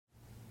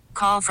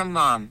Call from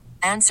mom.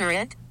 Answer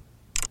it.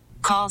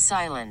 Call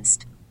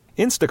silenced.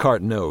 Instacart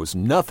knows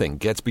nothing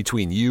gets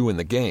between you and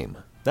the game.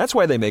 That's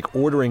why they make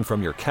ordering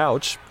from your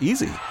couch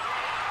easy.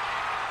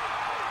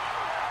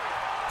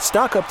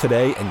 Stock up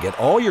today and get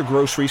all your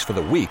groceries for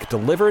the week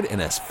delivered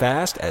in as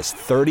fast as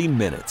 30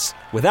 minutes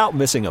without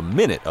missing a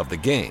minute of the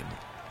game.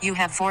 You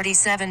have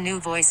 47 new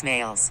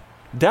voicemails.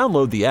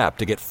 Download the app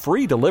to get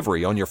free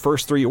delivery on your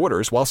first 3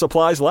 orders while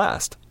supplies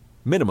last.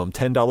 Minimum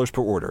 $10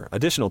 per order.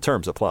 Additional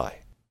terms apply.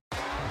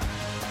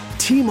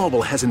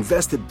 T-Mobile has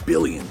invested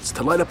billions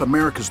to light up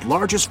America's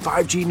largest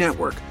 5G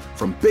network,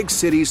 from big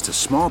cities to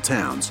small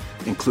towns,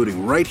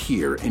 including right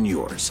here in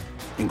yours.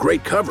 And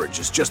great coverage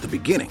is just the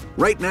beginning.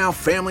 Right now,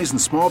 families and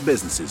small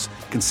businesses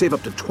can save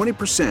up to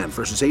 20%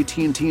 versus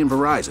AT&T and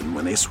Verizon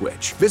when they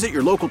switch. Visit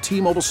your local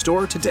T-Mobile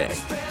store today.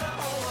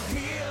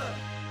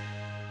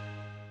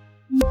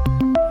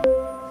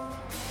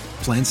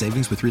 Plan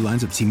savings with 3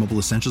 lines of T-Mobile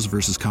Essentials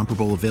versus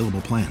comparable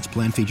available plans.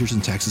 Plan features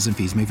and taxes and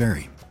fees may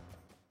vary.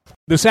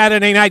 The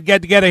Saturday night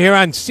get-together here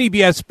on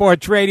CBS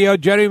Sports Radio.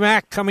 Jody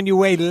Mack coming your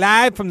way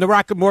live from the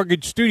Rocket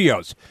Mortgage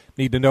Studios.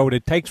 Need to know what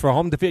it takes for a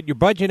home to fit your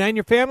budget and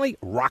your family?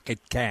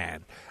 Rocket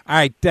can. All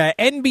right,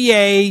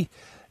 NBA.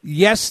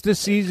 Yes, the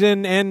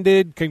season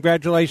ended.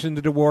 Congratulations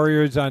to the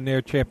Warriors on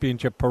their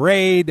championship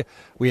parade.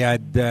 We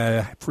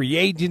had free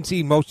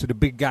agency. Most of the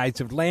big guys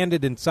have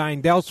landed and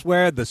signed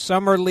elsewhere. The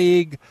Summer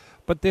League.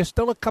 But there's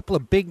still a couple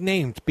of big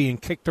names being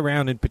kicked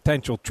around in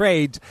potential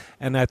trades,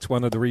 and that's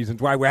one of the reasons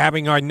why we're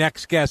having our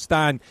next guest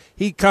on.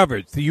 He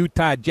covers the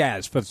Utah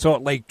Jazz for the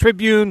Salt Lake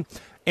Tribune.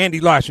 Andy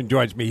Larsen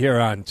joins me here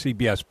on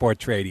CBS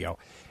Sports Radio.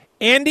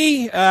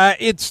 Andy,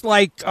 it's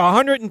like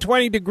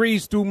 120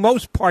 degrees through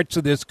most parts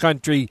of this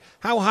country.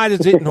 How hot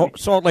is it in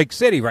Salt Lake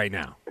City right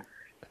now?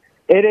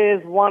 It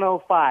is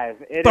 105.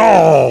 It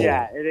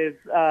is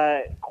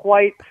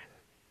quite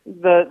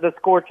the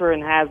scorcher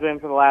and has been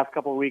for the last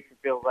couple of weeks, it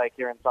feels like,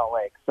 here in Salt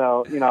Lake.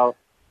 So,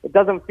 it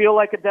doesn't feel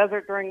like a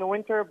desert during the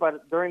winter,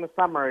 but during the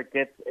summer it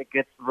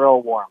gets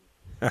real warm.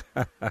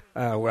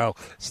 Well,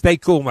 stay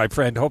cool, my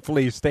friend.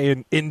 Hopefully you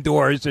stay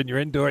indoors, and you're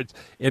indoors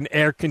in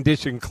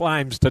air-conditioned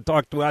climes to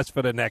talk to us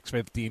for the next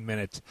 15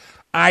 minutes.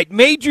 All right,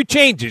 major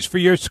changes for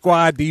your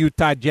squad, the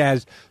Utah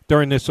Jazz,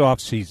 during this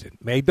offseason.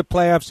 Made the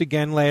playoffs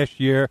again last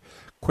year.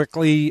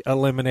 Quickly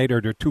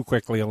eliminated, or too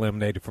quickly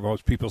eliminated for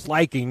most people's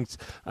likings,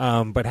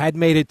 but had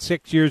made it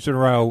 6 years in a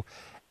row.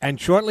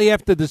 And shortly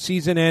after the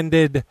season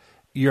ended,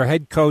 your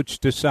head coach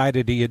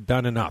decided he had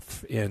done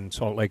enough in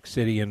Salt Lake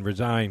City and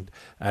resigned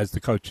as the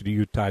coach of the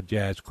Utah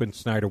Jazz. Quinn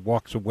Snyder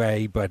walks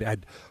away, but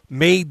had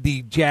made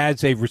the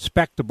Jazz a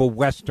respectable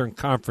Western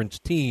Conference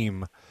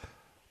team.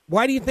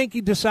 Why do you think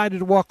he decided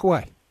to walk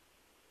away?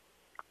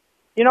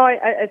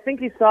 I think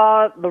he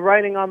saw the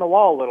writing on the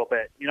wall a little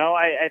bit.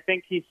 I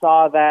think he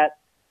saw that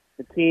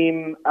the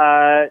team,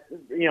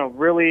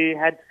 really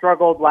had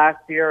struggled last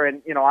year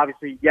and,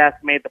 obviously, yes,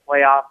 made the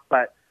playoffs,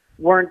 but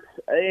weren't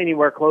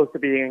anywhere close to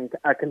being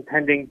a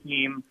contending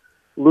team,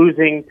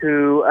 losing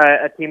to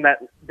a team that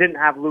didn't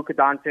have Luka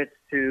Doncic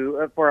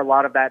for a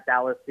lot of that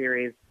Dallas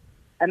series,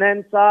 and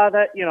then saw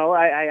that,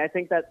 I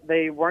think that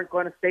they weren't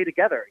going to stay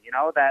together,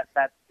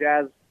 that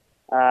Jazz,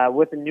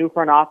 with the new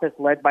front office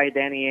led by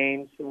Danny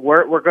Ainge,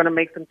 we're going to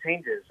make some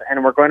changes,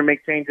 and we're going to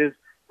make changes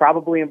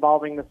probably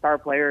involving the star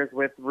players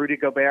with Rudy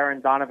Gobert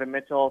and Donovan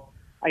Mitchell.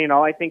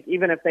 I think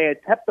even if they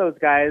had kept those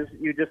guys,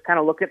 you just kind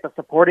of look at the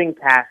supporting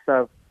cast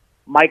of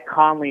Mike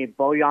Conley,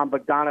 Bojan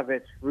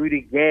Bogdanovic,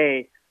 Rudy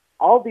Gay.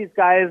 All these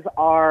guys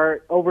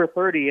are over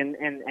 30 and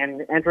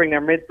entering their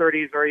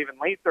mid-30s or even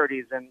late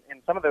 30s in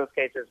some of those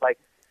cases. Like,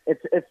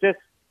 it's just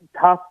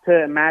tough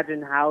to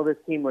imagine how this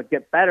team would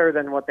get better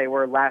than what they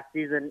were last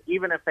season,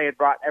 even if they had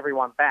brought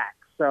everyone back.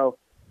 So,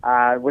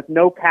 with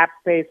no cap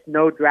space,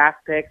 no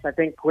draft picks, I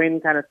think Quinn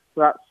kind of,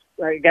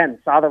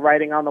 saw the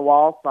writing on the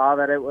wall, saw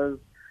that it was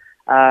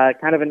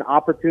kind of an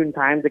opportune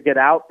time to get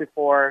out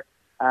before,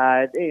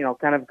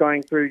 kind of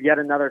going through yet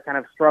another kind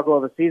of struggle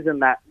of the season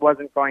that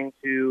wasn't going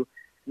to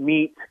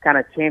meet kind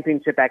of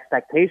championship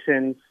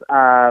expectations,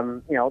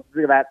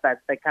 that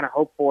they kind of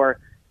hoped for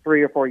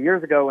 3 or 4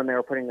 years ago when they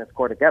were putting this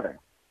core together.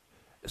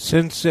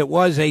 Since it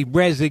was a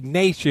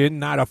resignation,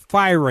 not a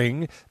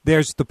firing,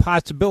 there's the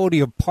possibility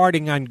of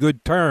parting on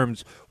good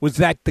terms. Was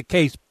that the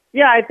case?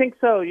 Yeah, I think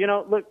so.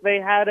 Look, they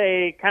had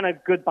a kind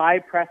of goodbye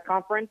press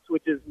conference,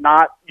 which is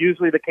not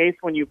usually the case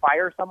when you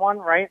fire someone,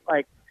 right?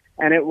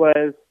 And it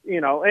was,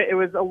 it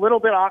was a little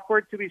bit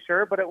awkward to be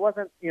sure, but it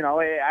wasn't,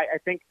 I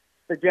think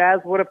the Jazz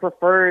would have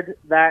preferred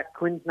that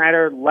Quinn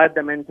Snyder led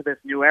them into this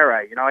new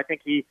era. I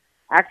think he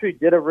actually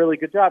did a really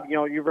good job.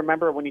 You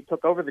remember when he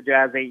took over the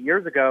Jazz 8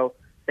 years ago,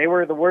 they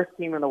were the worst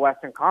team in the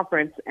Western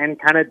Conference and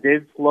kind of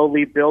did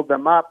slowly build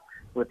them up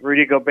with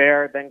Rudy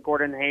Gobert, then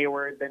Gordon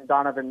Hayward, then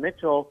Donovan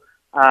Mitchell,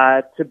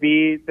 to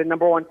be the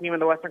number one team in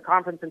the Western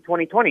Conference in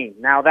 2020.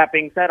 Now, that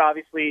being said,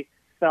 obviously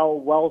fell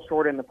well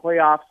short in the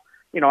playoffs.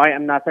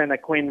 I'm not saying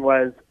that Quinn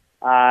was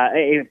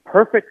a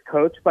perfect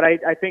coach, but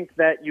I think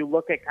that you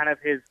look at kind of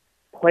his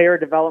player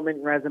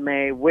development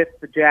resume with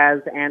the Jazz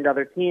and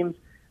other teams,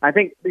 I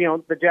think,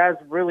 the Jazz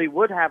really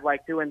would have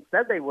liked to, and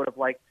said they would have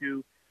liked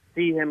to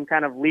see him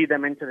kind of lead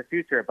them into the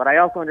future. But I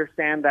also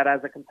understand that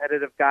as a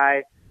competitive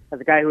guy, as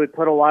a guy who had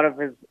put a lot of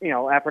his,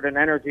 effort and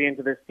energy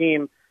into this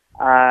team,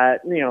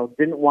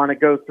 didn't want to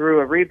go through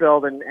a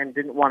rebuild and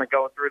didn't want to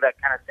go through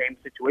that kind of same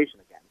situation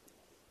again.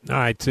 All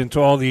right, since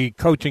all the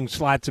coaching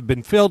slots have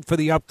been filled for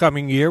the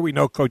upcoming year, we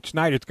know Coach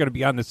Snyder's going to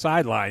be on the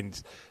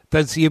sidelines.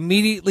 Does he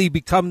immediately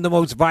become the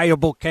most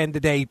viable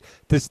candidate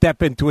to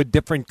step into a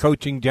different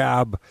coaching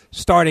job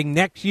starting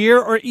next year,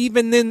 or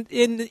even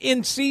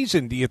in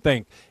season, do you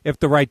think? If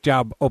the right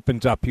job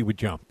opens up, he would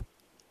jump?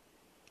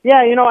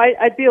 Yeah,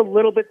 I'd be a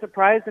little bit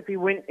surprised if he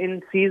went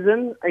in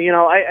season.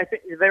 I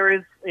think there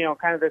is,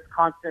 kind of this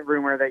constant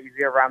rumor that you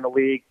hear around the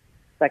league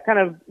that kind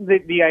of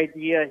the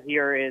idea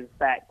here is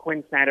that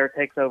Quinn Snyder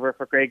takes over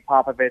for Greg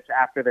Popovich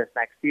after this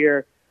next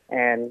year.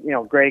 And,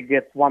 Greg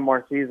gets one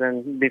more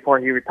season before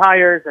he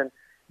retires. And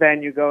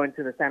then you go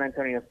into the San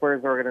Antonio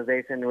Spurs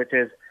organization, which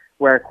is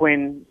where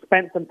Quinn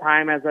spent some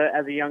time as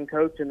a young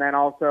coach. And then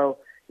also,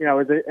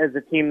 as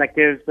a team that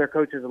gives their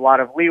coaches a lot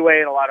of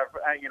leeway and a lot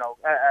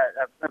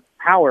of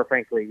power,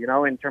 frankly,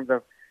 in terms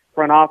of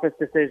front office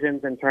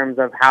decisions, in terms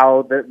of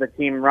how the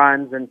team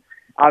runs. And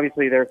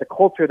obviously there's a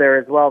culture there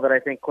as well that I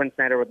think Quinn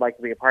Snyder would like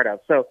to be a part of.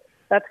 So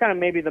that's kind of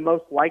maybe the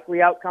most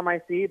likely outcome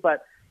I see.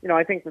 But,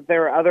 I think that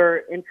there are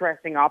other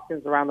interesting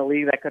options around the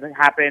league that could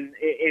happen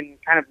in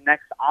kind of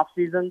next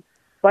offseason.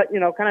 But,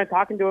 kind of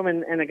talking to him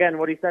and again,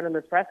 what he said in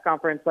this press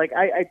conference,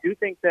 I do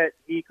think that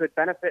he could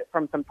benefit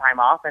from some time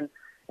off and,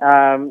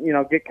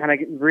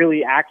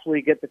 really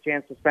actually get the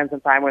chance to spend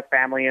some time with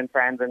family and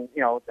friends. And,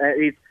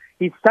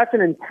 he's such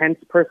an intense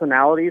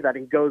personality that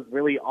he goes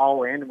really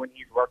all in when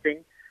he's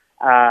working.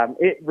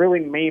 It really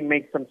may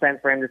make some sense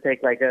for him to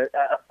take a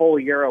full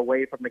year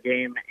away from the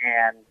game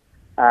and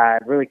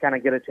really kind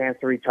of get a chance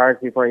to recharge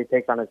before he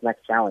takes on his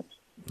next challenge.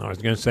 I was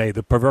going to say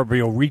the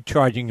proverbial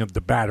recharging of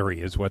the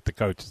battery is what the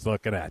coach is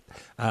looking at.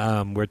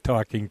 We're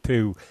talking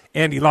to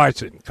Andy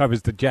Larsen,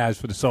 covers the Jazz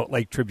for the Salt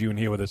Lake Tribune,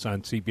 here with us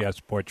on CBS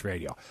Sports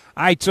Radio.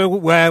 All right, so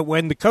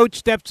when the coach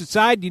steps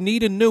aside, you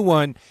need a new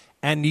one,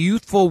 and the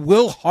youthful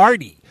Will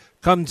Hardy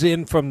comes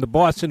in from the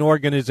Boston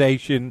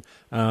organization,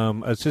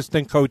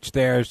 assistant coach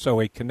there, so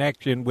a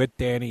connection with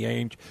Danny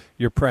Ainge,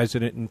 your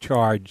president in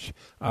charge.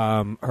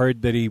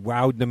 Heard that he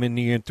wowed them in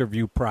the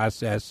interview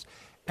process,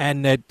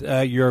 and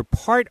that your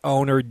part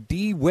owner,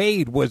 D.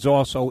 Wade, was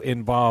also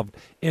involved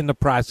in the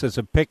process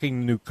of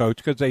picking the new coach,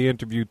 because they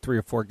interviewed 3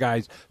 or 4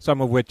 guys,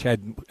 some of which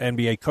had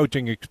NBA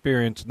coaching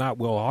experience, not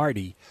Will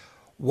Hardy.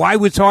 Why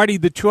was Hardy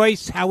the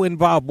choice? How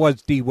involved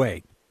was D.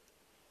 Wade?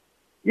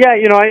 Yeah,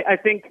 I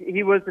think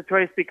he was the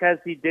choice because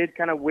he did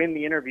kind of win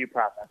the interview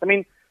process. I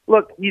mean,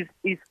 look,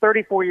 he's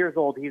 34 years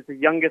old. He's the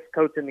youngest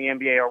coach in the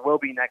NBA, or will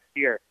be next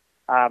year.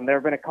 There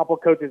have been a couple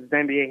coaches in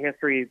NBA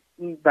history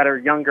that are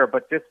younger,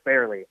 but just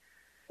barely.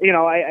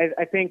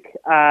 I think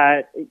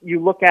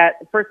you look at,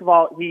 first of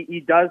all,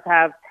 he does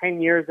have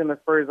 10 years in the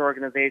Spurs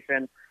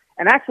organization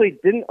and actually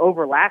didn't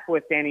overlap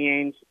with Danny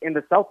Ainge in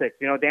the Celtics.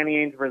 Danny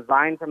Ainge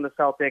resigned from the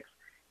Celtics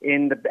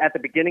at the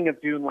beginning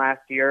of June last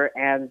year,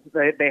 and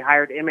they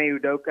hired Ime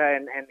Udoka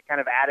and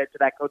kind of added to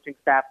that coaching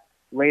staff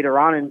later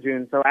on in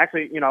June. So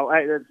actually,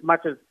 as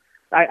much as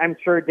I'm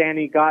sure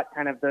Danny got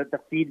kind of the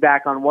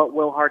feedback on what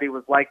Will Hardy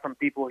was like from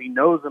people he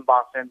knows in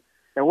Boston,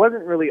 there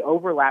wasn't really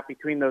overlap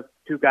between those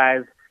two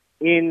guys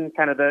in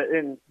kind of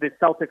in the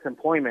Celtics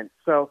employment.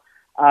 So,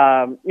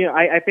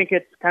 I think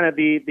it's kind of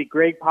the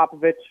Greg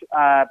Popovich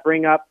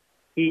bring up.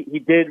 He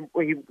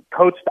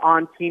coached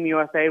on Team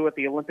USA with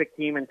the Olympic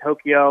team in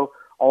Tokyo,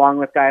 along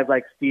with guys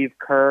like Steve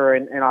Kerr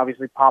and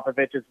obviously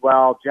Popovich as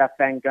well, Jeff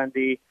Van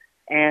Gundy.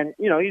 And,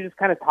 you just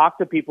kind of talk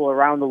to people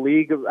around the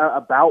league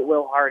about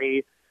Will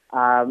Hardy,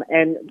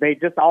 and they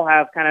just all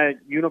have kind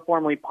of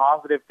uniformly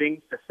positive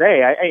things to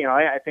say.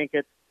 I think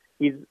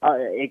he's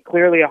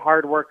clearly a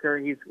hard worker.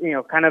 He's,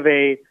 kind of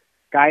a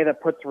guy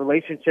that puts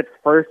relationships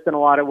first in a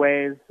lot of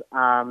ways.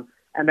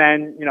 And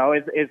then,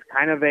 is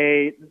kind of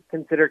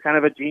considered kind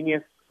of a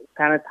genius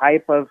kind of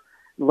type of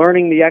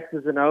learning the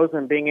X's and O's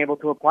and being able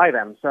to apply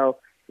them. So,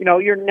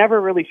 you're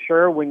never really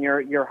sure when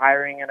you're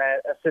hiring an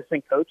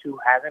assistant coach who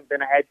hasn't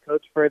been a head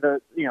coach for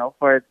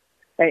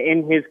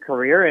in his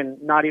career,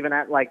 and not even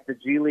at like the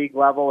G League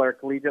level or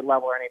collegiate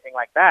level or anything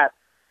like that.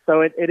 So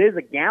it is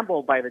a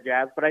gamble by the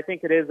Jazz, but I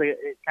think it is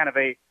kind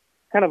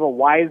of a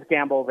wise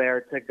gamble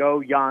there to go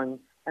young.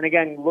 And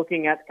again,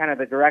 looking at kind of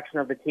the direction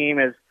of the team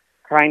is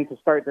trying to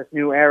start this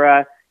new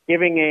era,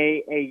 giving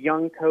a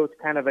young coach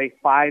kind of a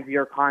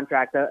 5-year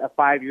contract, a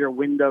 5-year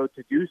window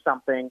to do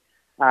something,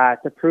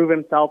 to prove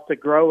himself, to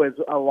grow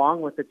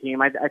along with the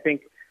team, I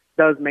think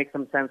does make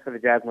some sense for the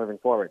Jazz moving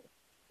forward.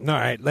 All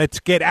right, let's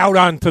get out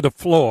onto the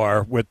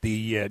floor with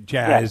the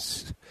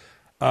Jazz.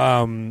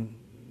 Yeah.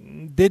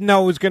 Didn't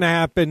know it was going to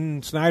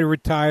happen. Snyder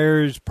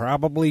retires.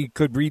 Probably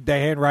could read the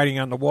handwriting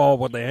on the wall.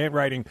 Well, the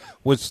handwriting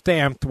was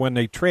stamped when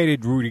they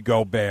traded Rudy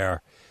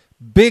Gobert.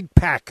 Big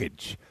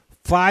package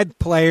 5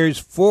 players,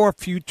 4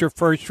 future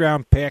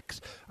first-round picks.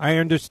 I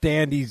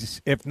understand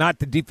he's, if not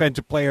the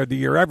defensive player of the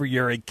year every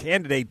year, a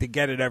candidate to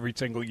get it every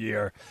single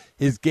year.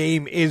 His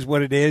game is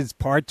what it is.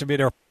 Parts of it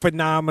are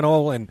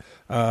phenomenal and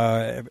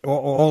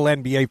all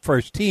NBA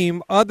first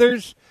team.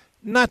 Others,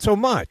 not so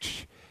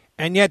much.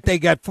 And yet they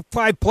got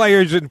 5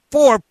 players and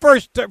 4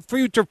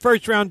 future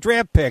first-round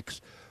draft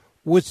picks.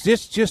 Was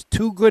this just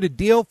too good a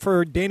deal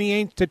for Danny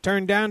Ainge to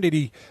turn down? Did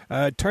he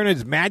turn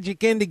his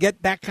magic in to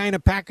get that kind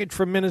of package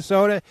from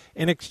Minnesota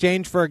in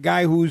exchange for a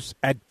guy who's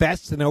at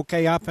best an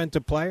okay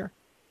offensive player?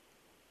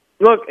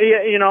 Look,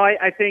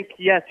 I think,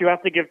 yes, you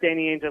have to give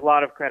Danny Ainge a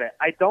lot of credit.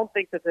 I don't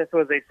think that this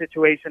was a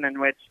situation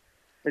in which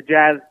the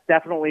Jazz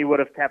definitely would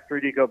have kept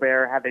Rudy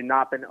Gobert had they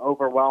not been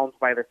overwhelmed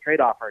by this trade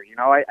offer.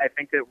 I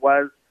think it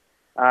was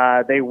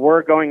they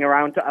were going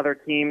around to other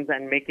teams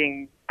and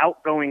making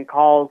outgoing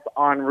calls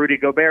on Rudy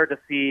Gobert to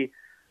see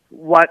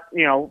what,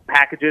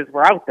 packages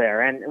were out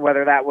there, and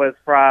whether that was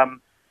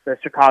from the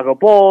Chicago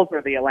Bulls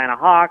or the Atlanta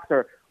Hawks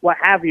or what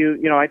have you.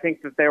 I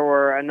think that there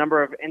were a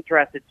number of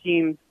interested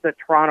teams, the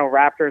Toronto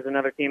Raptors,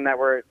 another team that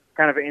were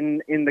kind of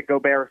in the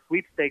Gobert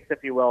sweepstakes,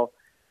 if you will.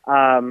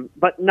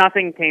 But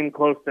nothing came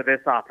close to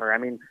this offer. I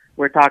mean,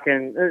 we're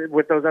talking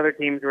with those other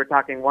teams, we're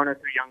talking 1 or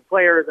 2 young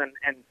players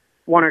and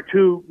 1 or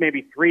 2,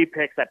 maybe 3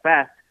 picks at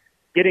best,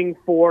 getting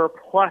 4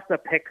 plus a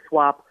pick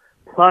swap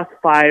plus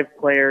 5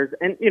 players,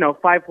 and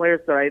 5 players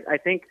that I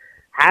think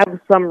have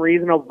some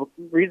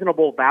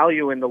reasonable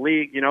value in the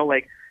league.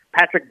 Like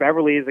Patrick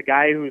Beverley is a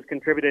guy who's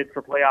contributed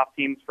for playoff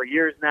teams for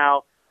years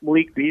now.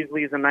 Malik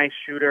Beasley is a nice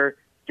shooter.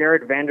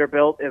 Jared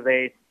Vanderbilt is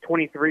a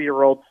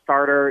 23-year-old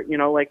starter.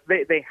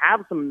 They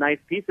have some nice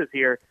pieces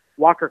here.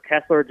 Walker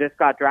Kessler just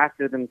got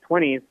drafted in the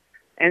 20s.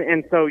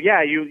 And so,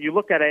 yeah, you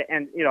look at it,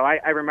 and,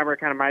 I remember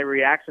kind of my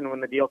reaction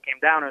when the deal came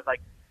down. I was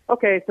like,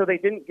 okay, so they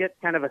didn't get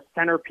kind of a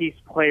centerpiece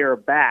player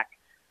back.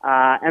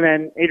 And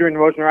then Adrian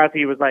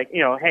Wojnarowski was like,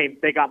 hey,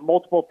 they got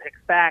multiple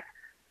picks back.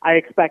 I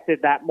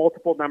expected that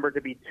multiple number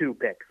to be 2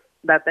 picks.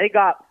 That they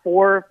got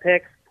 4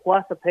 picks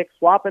plus a pick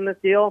swap in this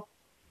deal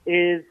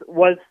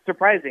was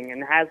surprising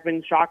and has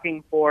been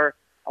shocking for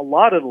a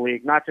lot of the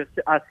league, not just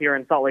us here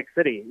in Salt Lake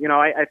City.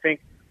 I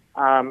think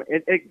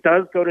it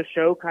does go to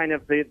show kind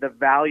of the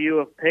value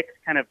of picks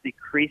kind of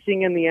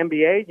decreasing in the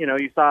NBA.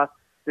 You saw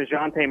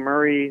DeJounte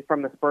Murray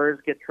from the Spurs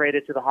get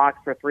traded to the Hawks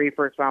for 3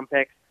 first-round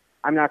picks.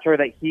 I'm not sure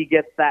that he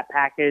gets that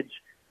package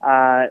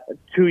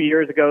 2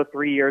 years ago,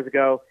 3 years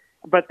ago.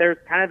 But there's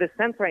kind of this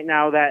sense right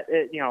now that,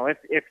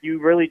 if you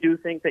really do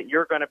think that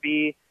you're going to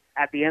be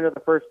at the end of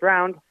the first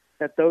round,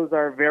 that those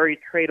are very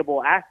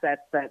tradable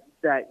assets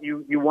that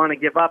you want to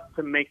give up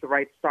to make the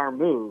right star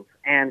move.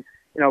 And,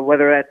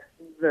 whether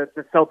that's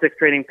the Celtics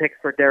trading picks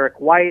for Derek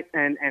White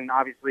and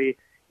obviously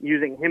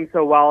using him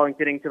so well and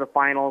getting to the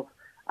finals,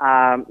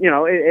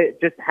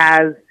 it just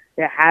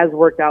has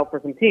worked out for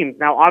some teams.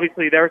 Now,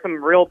 obviously, there are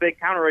some real big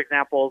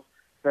counterexamples.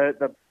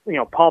 The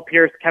Paul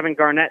Pierce, Kevin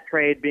Garnett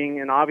trade being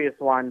an obvious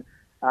one,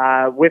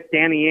 with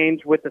Danny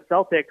Ainge with the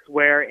Celtics,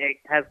 where it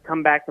has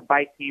come back to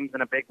bite teams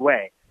in a big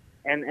way.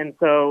 And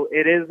so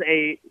it is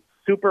a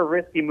super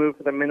risky move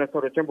for the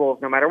Minnesota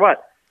Timberwolves no matter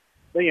what.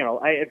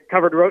 I've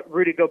covered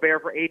Rudy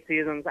Gobert for 8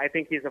 seasons. I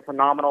think he's a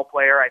phenomenal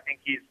player. I think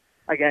he's,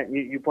 again,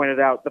 you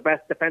pointed out, the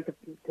best defensive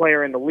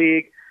player in the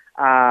league,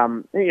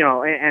 and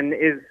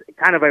is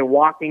kind of a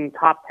walking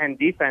top 10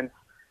 defense.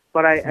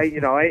 But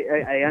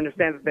I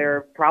understand that there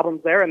are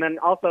problems there. And then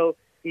also,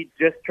 he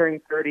just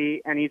turned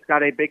 30, and he's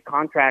got a big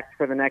contract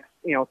for the next,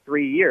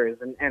 3 years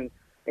and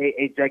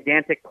a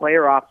gigantic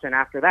player option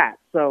after that.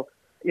 So,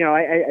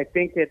 I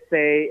think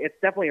it's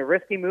definitely a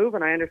risky move,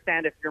 and I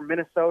understand if you're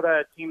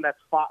Minnesota, a team that's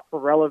fought for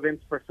relevance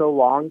for so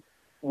long,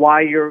 why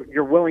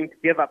you're willing to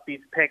give up these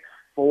picks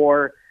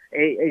for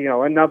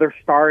another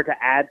star to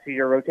add to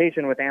your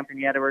rotation with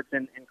Anthony Edwards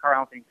and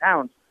Karl-Anthony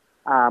Towns.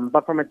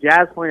 But from a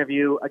Jazz point of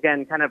view,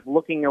 again, kind of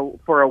looking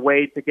for a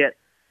way to get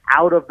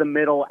out of the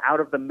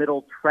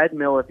middle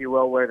treadmill, if you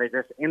will, where they're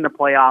just in the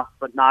playoffs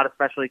but not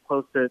especially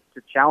close to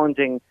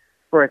challenging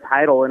for a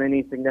title in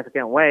any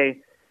significant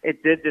way.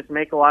 It did just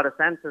make a lot of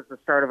sense as the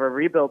start of a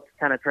rebuild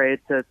kind of trade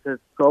to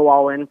go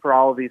all in for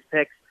all of these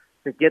picks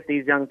to get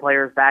these young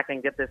players back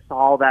and get this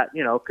haul that,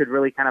 could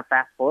really kind of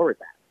fast forward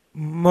that.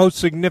 Most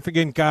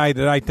significant guy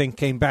that I think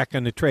came back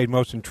on the trade,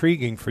 most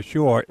intriguing for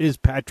sure, is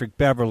Patrick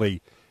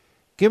Beverley.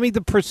 Give me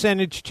the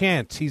percentage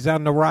chance he's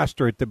on the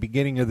roster at the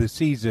beginning of the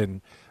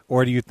season,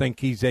 or do you think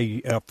he's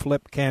a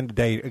flip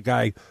candidate, a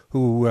guy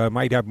who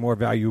might have more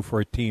value for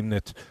a team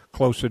that's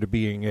closer to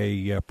being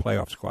a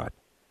playoff squad?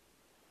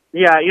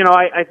 Yeah,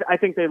 I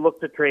think they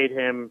look to trade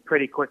him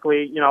pretty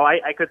quickly.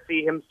 I could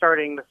see him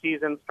starting the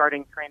season,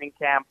 starting training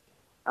camp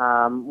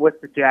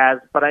with the Jazz.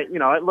 But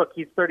look,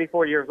 he's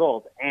 34 years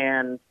old,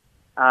 and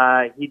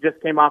he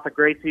just came off a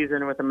great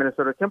season with the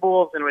Minnesota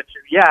Timberwolves, in which,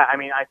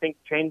 I think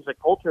changed the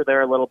culture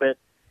there a little bit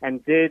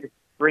and did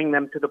bring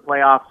them to the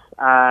playoffs.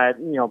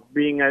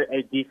 Being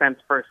a defense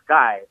first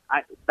guy,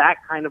 that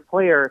kind of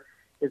player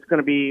is going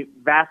to be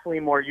vastly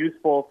more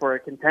useful for a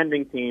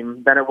contending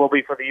team than it will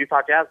be for the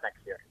Utah Jazz next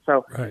year.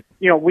 So, right.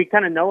 We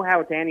kind of know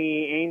how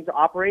Danny Ainge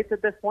operates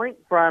at this point.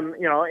 From,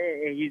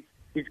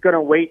 he's going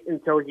to wait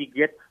until he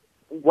gets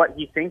what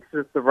he thinks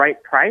is the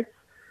right price.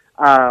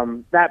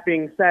 That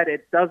being said,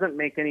 it doesn't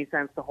make any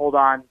sense to hold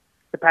on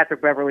to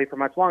Patrick Beverley for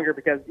much longer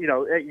because,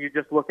 you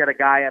just look at a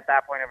guy at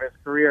that point of his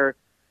career.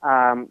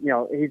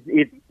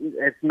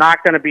 It's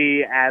not going to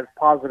be as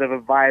positive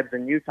of vibes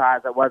in Utah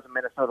as it was in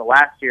Minnesota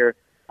last year.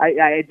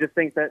 I just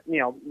think that,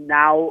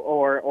 now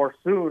or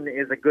soon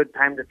is a good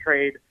time to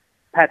trade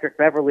Patrick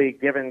Beverley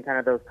given kind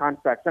of those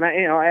constructs. And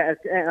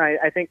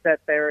I think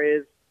that there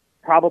is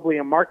probably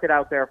a market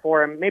out there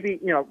for him. Maybe,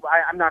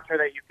 I'm not sure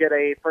that you get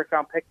a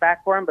first-round pick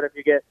back for him, but if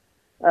you get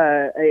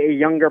a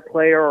younger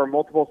player or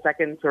multiple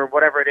seconds or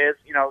whatever it is,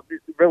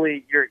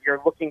 really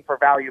you're looking for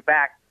value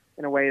back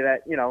in a way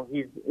that,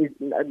 he's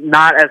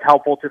not as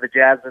helpful to the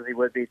Jazz as he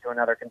would be to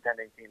another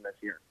contending team this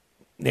year.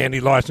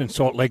 Andy Larsen,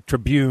 Salt Lake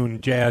Tribune,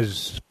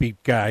 Jazz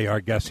beat guy, our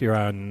guest here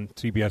on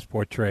CBS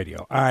Sports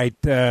Radio. All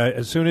right,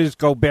 as soon as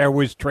Gobert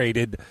was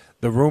traded,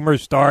 the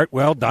rumors start,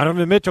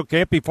 Donovan Mitchell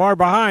can't be far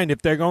behind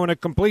if they're going to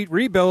complete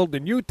rebuild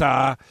in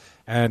Utah.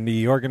 And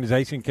the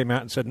organization came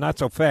out and said, not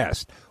so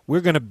fast.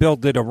 We're going to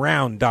build it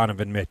around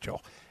Donovan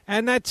Mitchell.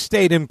 And that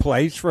stayed in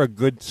place for a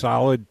good,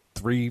 solid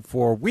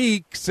 3-4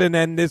 weeks, and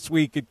then this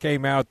week it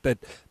came out that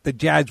the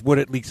Jazz would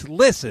at least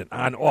listen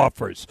on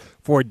offers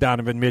for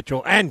Donovan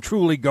Mitchell and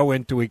truly go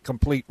into a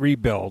complete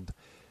rebuild.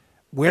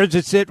 Where does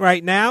it sit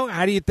right now?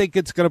 How do you think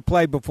it's going to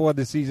play before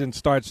the season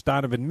starts?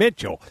 Donovan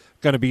Mitchell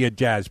going to be a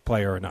Jazz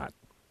player or not?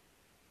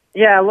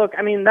 Yeah, look,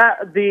 I mean,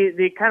 that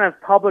the kind of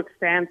public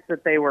stance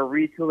that they were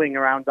retooling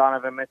around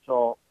Donovan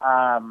Mitchell,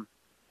 I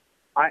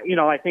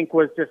think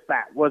was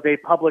a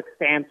public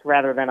stance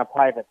rather than a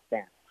private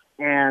stance.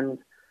 And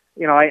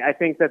I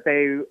think that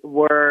they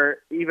were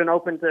even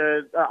open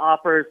to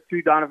offers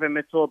to Donovan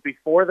Mitchell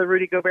before the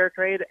Rudy Gobert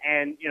trade,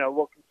 and,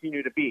 will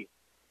continue to be.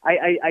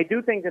 I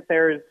do think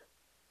that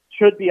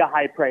should be a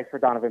high price for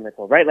Donovan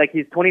Mitchell, right? Like,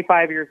 he's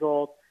 25 years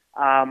old,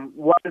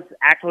 was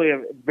actually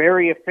a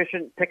very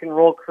efficient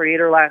pick-and-roll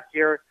creator last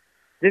year,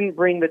 didn't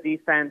bring the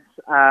defense,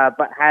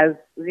 but has,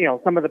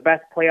 some of the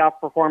best playoff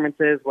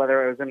performances,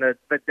 whether it was in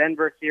the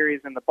Denver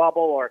series in the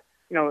bubble or,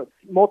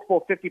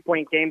 multiple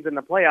 50-point games in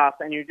the playoffs,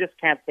 and you just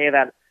can't say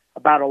that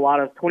about a lot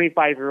of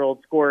 25-year-old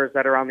scorers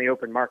that are on the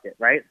open market,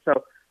 right? So,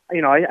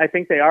 I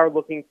think they are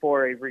looking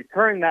for a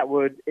return that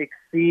would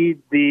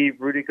exceed the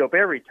Rudy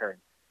Gobert return.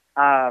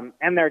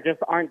 And there just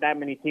aren't that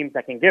many teams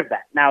that can give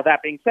that. Now,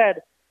 that being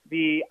said,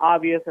 the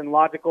obvious and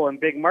logical and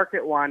big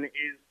market one is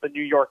the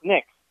New York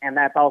Knicks, and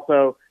that's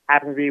also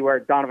happens to be where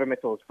Donovan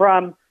Mitchell is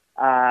from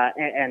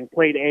and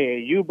played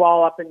AAU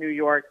ball up in New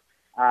York.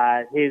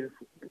 His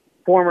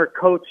former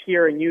coach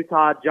here in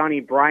Utah,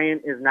 Johnny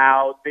Bryant, is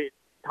now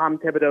Tom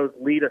Thibodeau's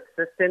lead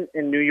assistant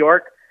in New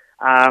York.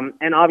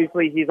 And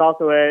obviously he's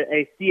also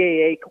a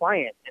CAA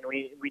client. And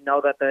we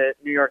know that the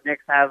New York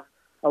Knicks have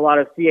a lot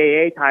of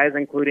CAA ties,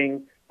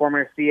 including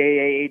former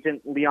CAA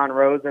agent Leon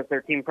Rose as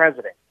their team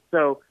president.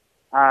 So,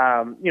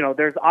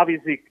 there's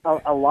obviously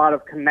a lot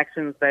of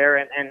connections there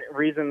and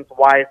reasons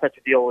why such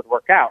a deal would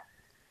work out.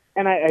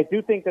 And I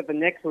do think that the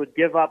Knicks would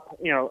give up,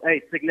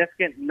 a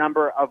significant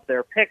number of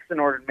their picks in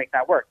order to make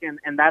that work.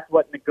 And that's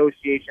what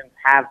negotiations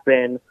have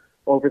been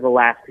over the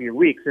last few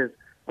weeks is,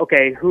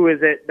 okay, who is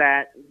it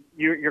that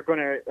you're going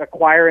to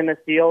acquire in this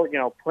deal?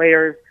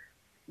 Players,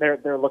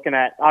 they're looking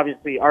at,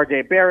 obviously,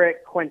 R.J.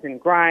 Barrett, Quentin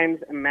Grimes,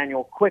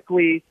 Emmanuel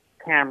Quickley,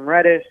 Cam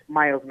Reddish,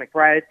 Miles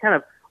McBride, kind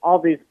of all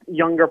these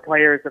younger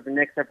players that the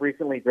Knicks have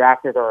recently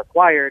drafted or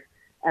acquired.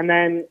 And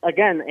then,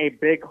 again, a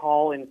big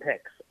haul in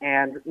picks.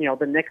 And,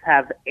 the Knicks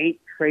have 8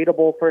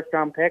 tradable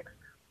first-round picks.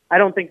 I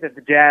don't think that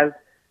the Jazz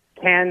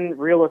can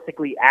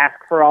realistically ask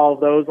for all of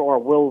those or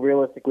will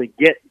realistically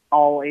get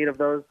all 8 of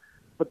those,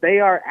 but they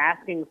are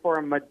asking for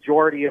a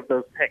majority of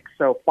those picks,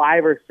 so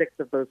 5 or 6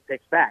 of those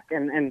picks back.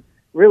 And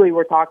really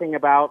we're talking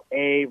about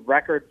a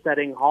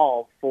record-setting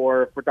haul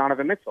for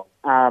Donovan Mitchell.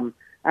 And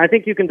I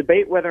think you can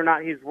debate whether or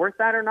not he's worth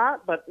that or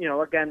not, but,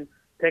 again,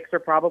 picks are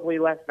probably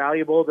less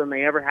valuable than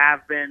they ever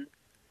have been,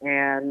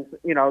 and,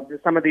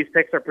 some of these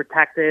picks are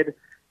protected.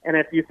 And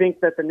if you think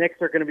that the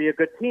Knicks are going to be a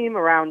good team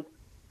around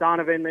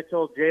Donovan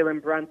Mitchell,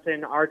 Jalen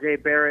Brunson, R.J.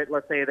 Barrett,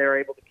 let's say they're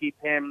able to keep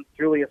him,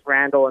 Julius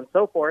Randle, and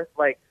so forth,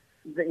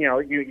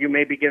 you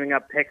may be giving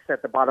up picks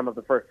at the bottom of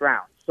the first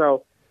round.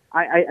 So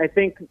I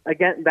think,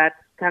 again, that's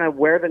kind of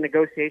where the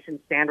negotiations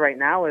stand right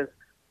now is,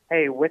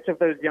 hey, which of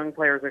those young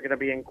players are going to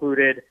be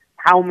included?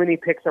 How many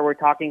picks are we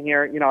talking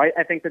here?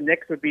 I think the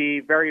Knicks would be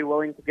very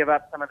willing to give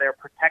up some of their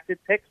protected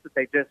picks that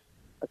they just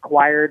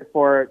acquired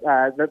for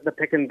the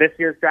pick in this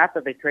year's draft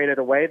that they traded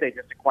away. They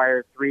just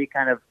acquired 3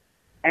 kind of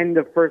end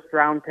of first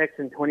round picks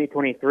in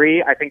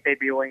 2023. I think they'd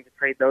be willing to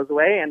trade those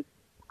away. And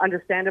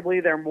understandably,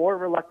 they're more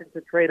reluctant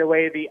to trade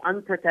away the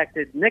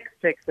unprotected Knicks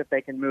picks that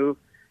they can move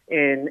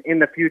in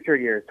the future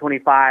years,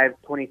 25,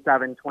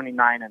 27,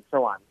 29, and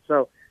so on.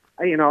 So,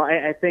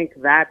 I think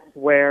that's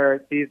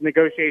where these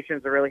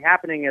negotiations are really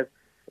happening is,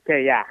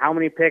 okay, yeah, how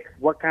many picks,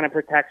 what kind of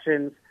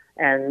protections,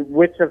 and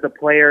which of the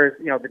players,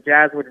 the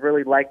Jazz would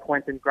really like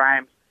Quentin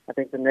Grimes. I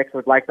think the Knicks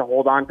would like to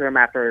hold on to him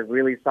after a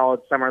really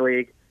solid summer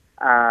league.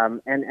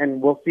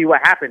 And we'll see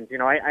what happens.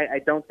 I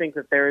don't think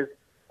that there's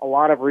a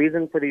lot of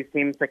reason for these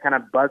teams to kind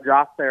of budge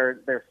off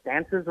their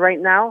stances right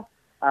now.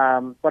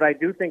 But I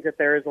do think that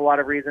there is a lot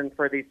of reason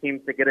for these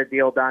teams to get a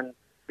deal done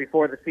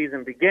before the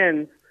season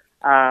begins.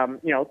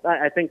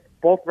 I think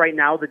both right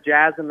now the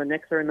Jazz and the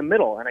Knicks are in the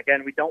middle. And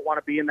again, we don't want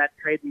to be in that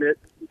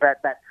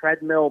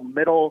treadmill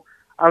middle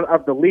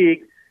of the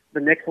league. The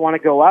Knicks want to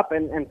go up,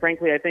 and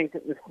frankly, I think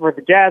for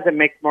the Jazz, it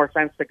makes more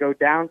sense to go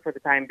down for the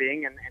time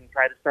being and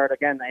try to start,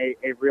 again,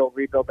 a real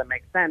rebuild that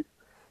makes sense,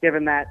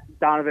 given that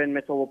Donovan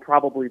Mitchell will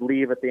probably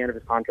leave at the end of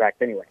his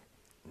contract anyway.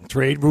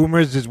 Trade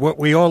rumors is what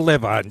we all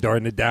live on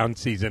during the down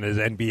season as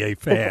NBA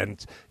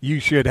fans.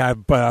 You should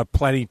have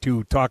plenty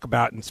to talk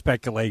about and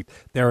speculate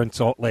there in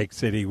Salt Lake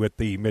City with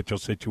the Mitchell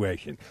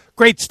situation.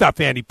 Great stuff,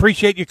 Andy.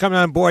 Appreciate you coming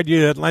on board.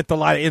 You lent a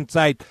lot of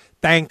insight.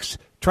 Thanks.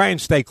 Try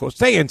and stay cool.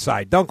 Stay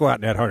inside. Don't go out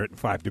in that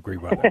 105-degree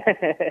weather.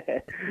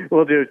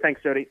 Will do.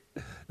 Thanks, Jody.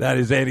 That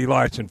is Andy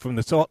Larsen from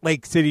the Salt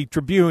Lake City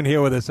Tribune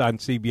here with us on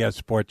CBS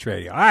Sports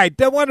Radio. All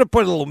right, I wanted to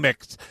put a little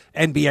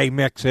NBA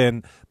mix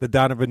in. The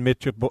Donovan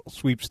Mitchell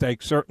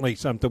sweepstakes, certainly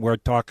something we're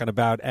talking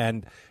about.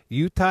 And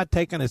Utah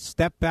taking a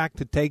step back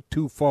to take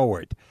two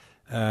forward.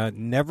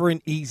 Never an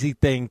easy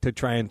thing to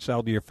try and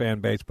sell to your fan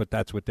base, but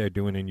that's what they're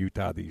doing in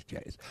Utah these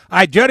days. All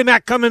right, Jody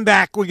Mack coming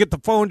back. We get the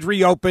phones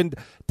reopened.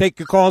 Take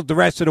your calls the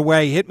rest of the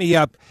way. Hit me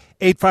up,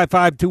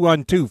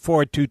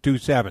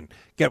 855-212-4227.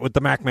 Get with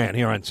the Mac Man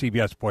here on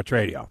CBS Sports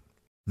Radio.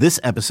 This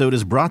episode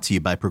is brought to you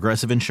by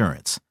Progressive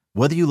Insurance.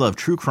 Whether you love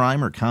true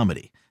crime or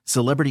comedy,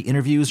 celebrity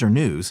interviews or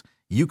news,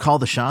 you call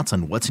the shots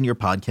on what's in your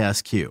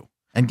podcast queue.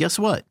 And guess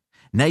what?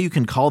 Now you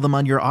can call them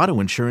on your auto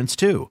insurance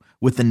too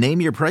with the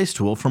Name Your Price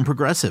tool from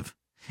Progressive.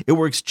 It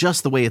works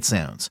just the way it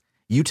sounds.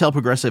 You tell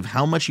Progressive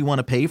how much you want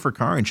to pay for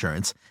car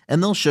insurance,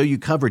 and they'll show you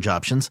coverage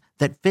options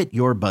that fit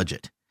your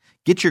budget.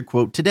 Get your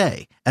quote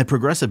today at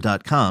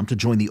Progressive.com to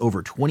join the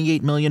over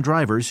 28 million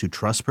drivers who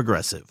trust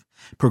Progressive.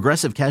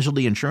 Progressive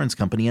Casualty Insurance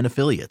Company and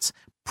Affiliates.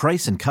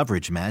 Price and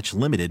coverage match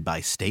limited by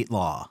state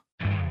law.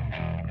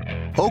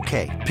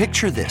 Okay,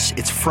 picture this.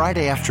 It's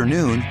Friday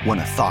afternoon when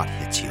a thought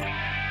hits you.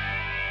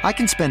 I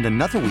can spend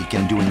another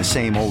weekend doing the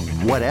same old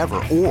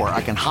whatever, or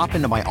I can hop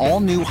into my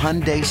all-new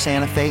Hyundai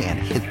Santa Fe and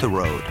hit the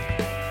road.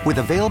 With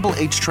available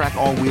H-Track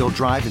all-wheel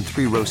drive and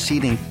 3-row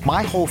seating,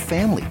 my whole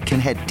family can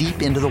head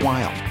deep into the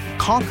wild.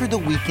 Conquer the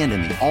weekend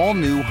in the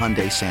all-new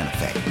Hyundai Santa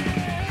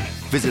Fe.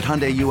 Visit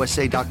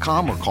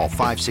HyundaiUSA.com or call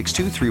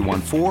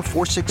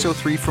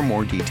 562-314-4603 for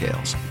more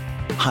details.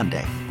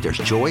 Hyundai, there's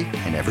joy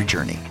in every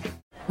journey.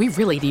 We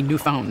really need new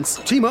phones.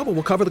 T-Mobile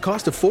will cover the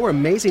cost of 4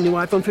 amazing new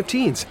iPhone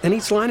 15s, and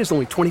each line is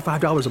only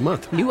 $25 a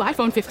month. New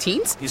iPhone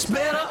 15s? It's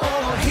better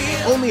over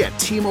here. Only at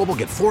T-Mobile,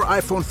 get 4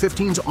 iPhone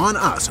 15s on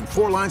us and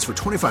 4 lines for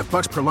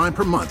 $25 per line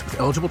per month with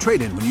eligible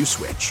trade-in when you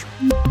switch.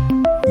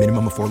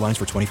 Minimum of 4 lines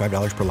for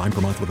 $25 per line per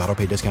month with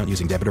autopay discount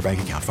using debit or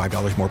bank account.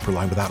 $5 more per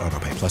line without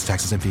autopay, plus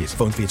taxes and fees.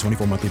 Phone fee at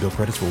 24 monthly bill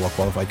credits for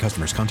well-qualified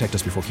customers. Contact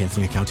us before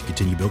canceling account to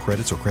continue bill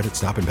credits or credit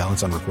stop and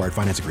balance on required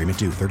finance agreement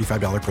due.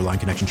 $35 per line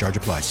connection charge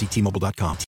applies. See T-Mobile.com.